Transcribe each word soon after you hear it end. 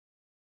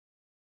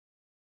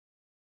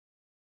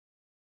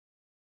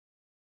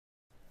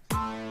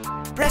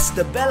Press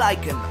the bell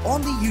icon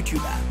on the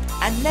YouTube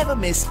app and never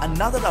miss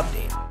another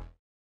update.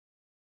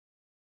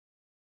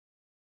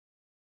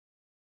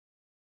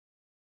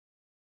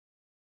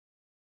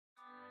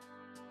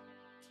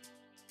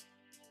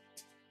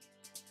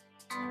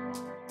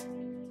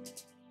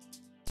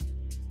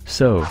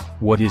 So,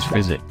 what is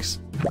physics?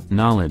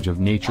 Knowledge of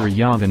nature,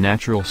 the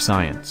natural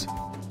science.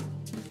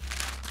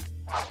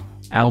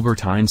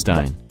 Albert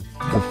Einstein,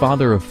 the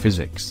father of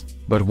physics,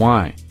 but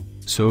why?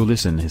 So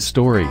listen his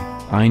story.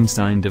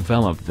 Einstein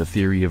developed the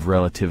theory of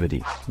relativity,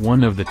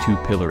 one of the two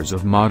pillars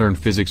of modern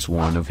physics,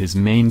 one of his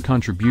main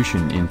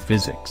contribution in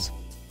physics.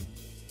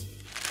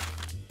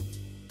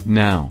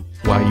 Now,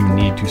 why you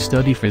need to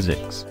study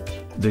physics?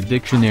 The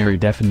dictionary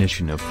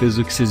definition of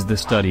physics is the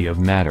study of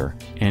matter,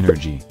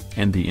 energy,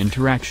 and the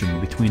interaction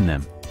between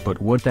them,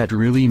 but what that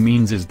really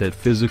means is that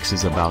physics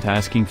is about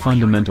asking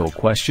fundamental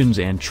questions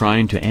and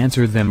trying to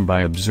answer them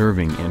by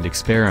observing and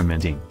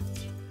experimenting.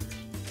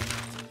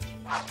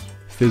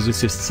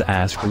 Physicists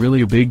ask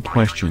really big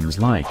questions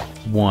like,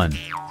 1.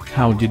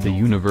 How did the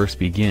universe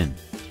begin?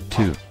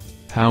 2.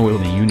 How will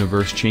the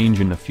universe change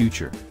in the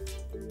future?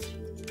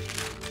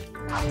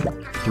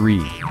 3.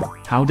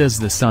 How does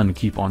the sun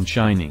keep on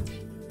shining?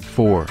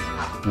 4.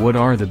 What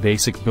are the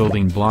basic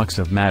building blocks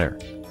of matter?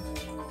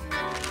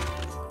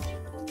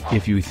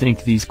 If you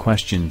think these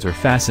questions are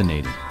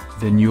fascinating,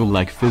 then you'll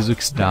like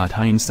physics.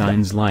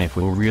 Einstein's life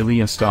will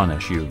really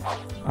astonish you.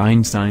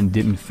 Einstein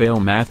didn't fail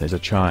math as a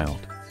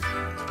child.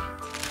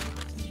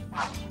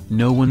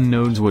 No one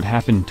knows what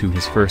happened to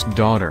his first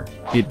daughter.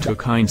 It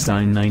took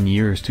Einstein 9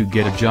 years to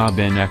get a job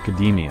in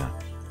academia.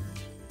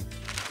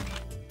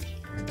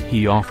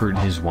 He offered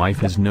his wife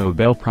his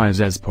Nobel Prize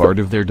as part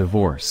of their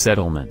divorce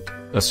settlement.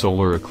 A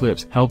solar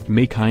eclipse helped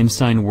make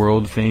Einstein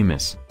world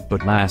famous,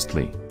 but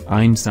lastly,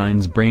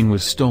 Einstein's brain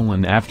was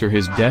stolen after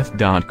his death.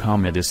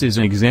 This is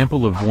an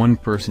example of one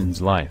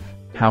person's life,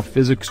 how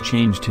physics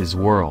changed his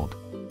world.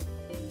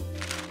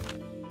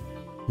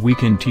 We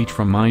can teach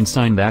from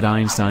Einstein that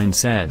Einstein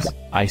says,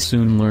 I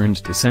soon learned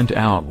to send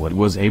out what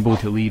was able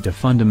to lead to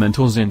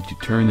fundamentals and to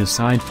turn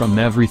aside from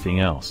everything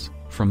else,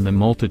 from the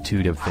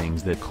multitude of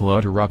things that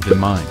clutter up the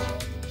mind.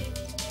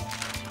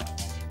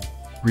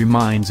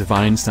 Reminds of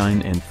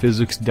Einstein and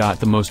physics.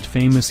 The most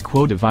famous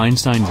quote of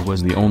Einstein's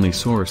was, the only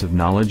source of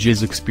knowledge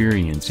is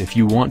experience. If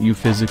you want new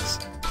physics,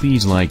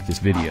 please like this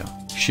video,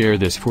 share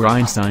this for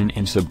Einstein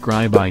and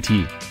subscribe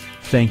it.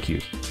 Thank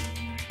you.